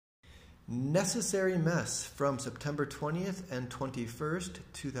Necessary Mess from September 20th and 21st,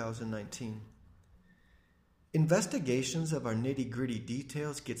 2019. Investigations of our nitty-gritty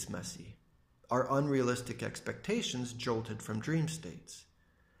details gets messy. Our unrealistic expectations jolted from dream states.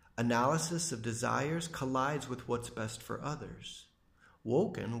 Analysis of desires collides with what's best for others.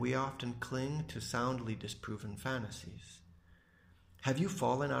 Woken, we often cling to soundly disproven fantasies. Have you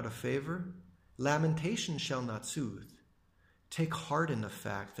fallen out of favor? Lamentation shall not soothe. Take heart in the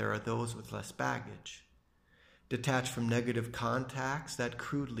fact there are those with less baggage. Detach from negative contacts that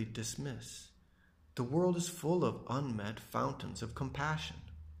crudely dismiss. The world is full of unmet fountains of compassion.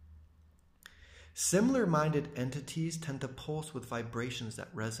 Similar-minded entities tend to pulse with vibrations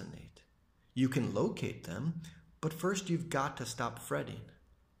that resonate. You can locate them, but first you've got to stop fretting.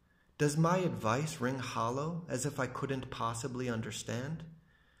 Does my advice ring hollow, as if I couldn't possibly understand?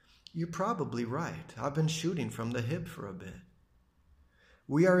 You're probably right. I've been shooting from the hip for a bit.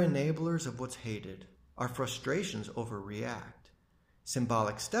 We are enablers of what's hated. Our frustrations overreact.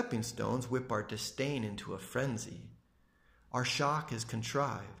 Symbolic stepping stones whip our disdain into a frenzy. Our shock is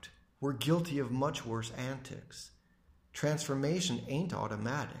contrived. We're guilty of much worse antics. Transformation ain't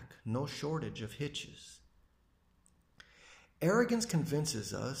automatic, no shortage of hitches. Arrogance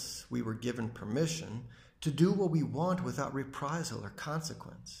convinces us we were given permission to do what we want without reprisal or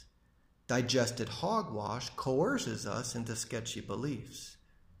consequence. Digested hogwash coerces us into sketchy beliefs.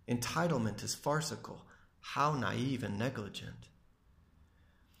 Entitlement is farcical. How naive and negligent.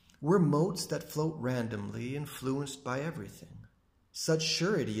 We're motes that float randomly, influenced by everything. Such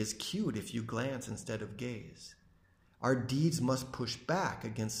surety is cute if you glance instead of gaze. Our deeds must push back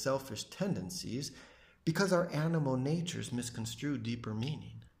against selfish tendencies because our animal natures misconstrue deeper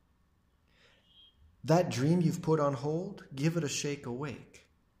meaning. That dream you've put on hold, give it a shake awake.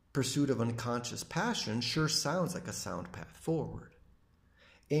 Pursuit of unconscious passion sure sounds like a sound path forward.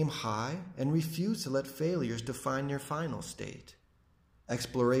 Aim high and refuse to let failures define your final state.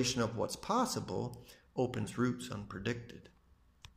 Exploration of what's possible opens routes unpredicted.